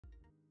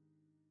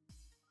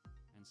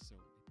And so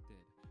it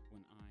did, when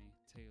I,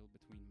 tail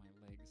between my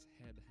legs,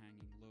 head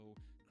hanging low,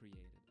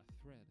 created a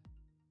thread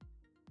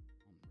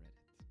on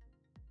Reddit.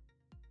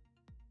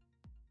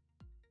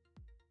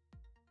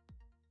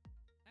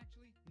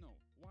 Actually, no.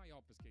 Why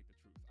obfuscate the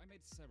truth? I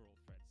made several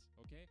threads,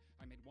 okay?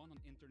 I made one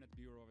on Internet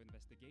Bureau of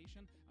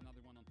Investigation,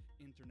 another one on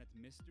Internet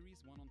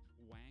Mysteries, one on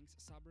Wang's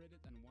subreddit,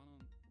 and one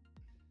on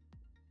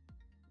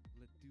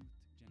Ledoute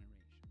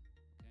Generation,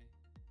 okay?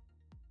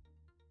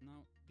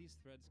 Now, these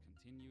threads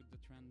continued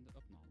the trend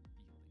of not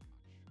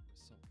yielding much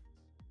result.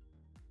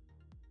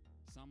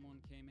 Someone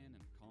came in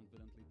and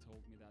confidently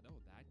told me that, oh,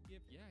 that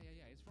GIF, yeah,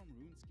 it's from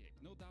RuneScape.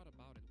 No doubt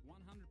about it,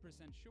 100%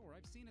 sure.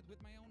 I've seen it with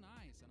my own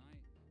eyes, and I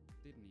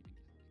didn't even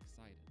get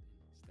excited.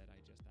 Instead, I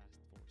just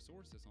asked for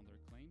sources on their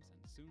claims,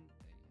 and soon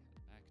they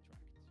had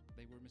backtracked.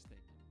 They were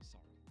mistaken,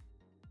 sorry.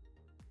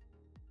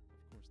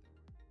 Of course they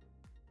were.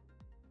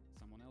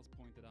 Someone else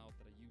pointed out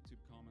that a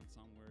YouTube comment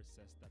somewhere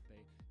says that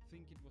they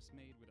think it was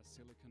made with a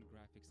Silicon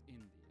Graphics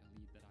indie, a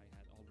lead that I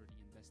had already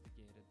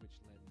investigated, which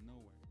led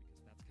nowhere,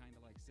 because that's kinda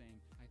like saying,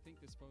 I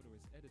think this photo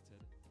is edited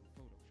in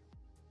Photoshop.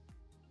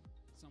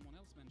 Someone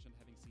else mentioned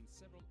having seen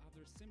several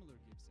other similar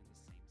GIFs in the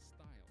same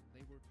style.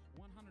 They were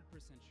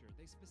 100% sure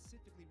they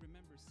specifically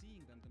remember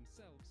seeing them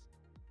themselves.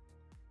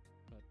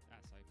 But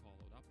as I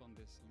followed up on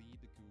this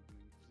lead,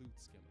 googling flute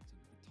skeleton,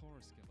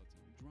 guitar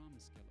skeleton, drum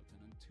skeleton,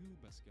 and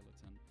tuba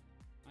skeleton,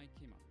 I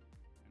came up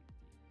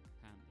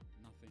empty-handed.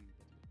 Nothing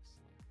that looks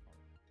like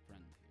our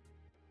friend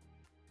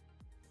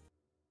here.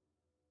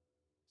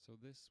 So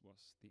this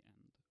was the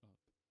end of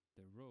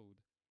the road,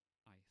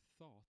 I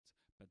thought,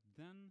 but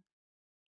then